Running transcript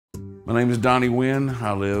My name is Dony Wynn.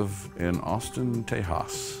 I live in Austin,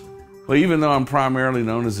 Texas. Well, even though I'm primarily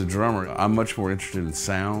known as a drummer, I'm much more interested in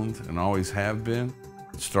sound and always have been.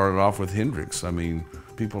 It started off with Hendrix. I mean,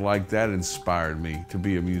 people like that inspired me to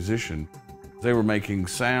be a musician. They were making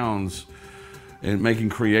sounds and making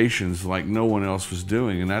creations like no one else was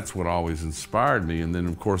doing, and that's what always inspired me. And then,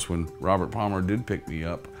 of course, when Robert Palmer did pick me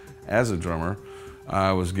up as a drummer,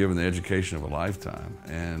 I was given the education of a lifetime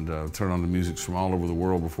and turned on to music from all over the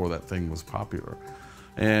world before that thing was popular.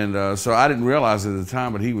 And so I didn't realize it at the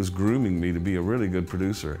time, but he was grooming me to be a really good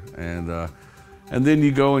producer. And then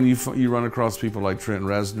you go and you run across people like Trent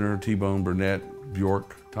Reznor, T-Bone Burnett,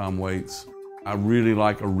 Bjork, Tom Waits. I really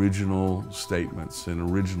like original statements and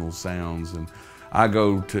original sounds, and I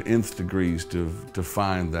go to nth degrees to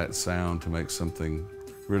find that sound to make something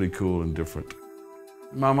really cool and different.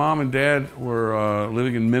 My mom and dad were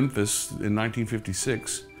living in Memphis in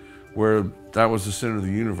 1956, where that was the center of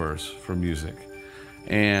the universe for music.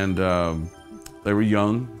 And they were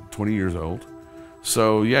young, 20 years old.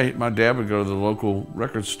 So yeah, my dad would go to the local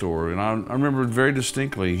record store, and I remember very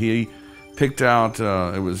distinctly, he picked out,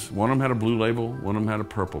 one of them had a blue label, one of them had a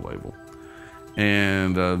purple label.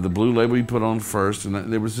 And the blue label he put on first,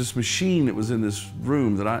 and there was this machine that was in this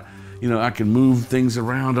room that I could move things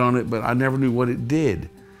around on it, but I never knew what it did.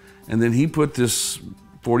 And then he put this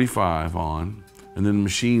 45 on, and then the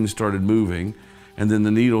machine started moving, and then the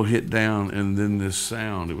needle hit down, and then this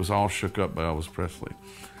sound, it was all shook up by Elvis Presley.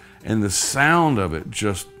 And the sound of it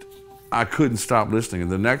just, I couldn't stop listening.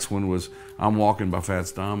 And the next one was I'm Walking by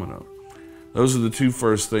Fats Domino. Those are the two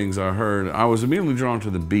first things I heard. I was immediately drawn to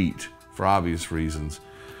the beat for obvious reasons.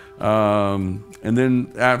 And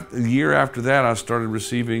then a year after that, I started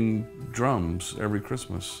receiving drums every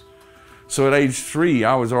Christmas. So at age 3,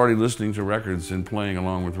 I was already listening to records and playing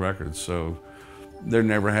along with records. So there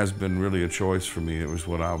never has been really a choice for me. It was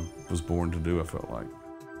what I was born to do, I felt like.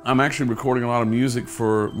 I'm actually recording a lot of music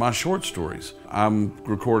for my short stories. I'm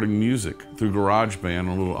recording music through GarageBand,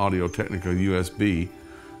 a little Audio-Technica USB.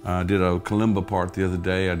 I did a kalimba part the other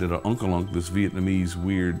day. I did an Uncle, this Vietnamese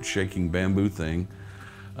weird shaking bamboo thing.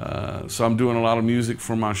 So I'm doing a lot of music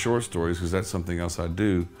for my short stories because that's something else I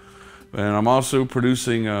do. And I'm also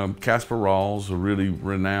producing Casper Rawls, a really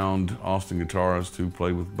renowned Austin guitarist who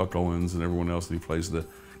played with Buck Owens and everyone else, and he plays the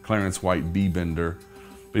Clarence White B-bender.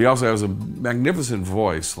 But he also has a magnificent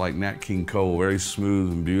voice like Nat King Cole, very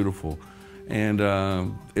smooth and beautiful. And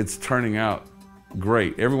it's turning out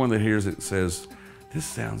great. Everyone that hears it says, this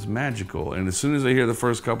sounds magical. And as soon as they hear the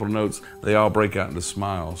first couple of notes, they all break out into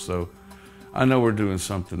smiles. So I know we're doing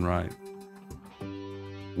something right.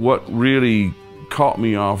 What really caught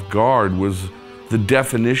me off guard was the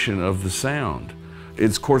definition of the sound.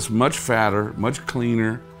 It's, of course, much fatter, much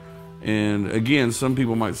cleaner. And again, some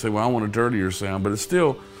people might say, well, I want a dirtier sound, but it's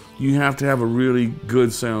still, you have to have a really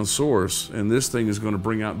good sound source. And this thing is going to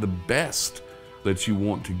bring out the best that you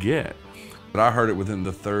want to get. But I heard it within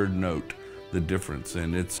the third note, the difference,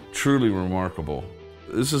 and it's truly remarkable.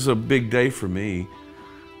 This is a big day for me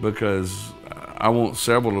because I want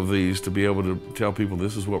several of these to be able to tell people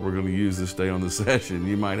this is what we're going to use this day on the session.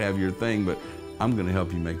 You might have your thing, but I'm going to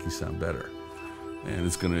help you make you sound better. And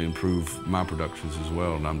it's going to improve my productions as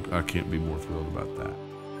well, and I can't be more thrilled about that.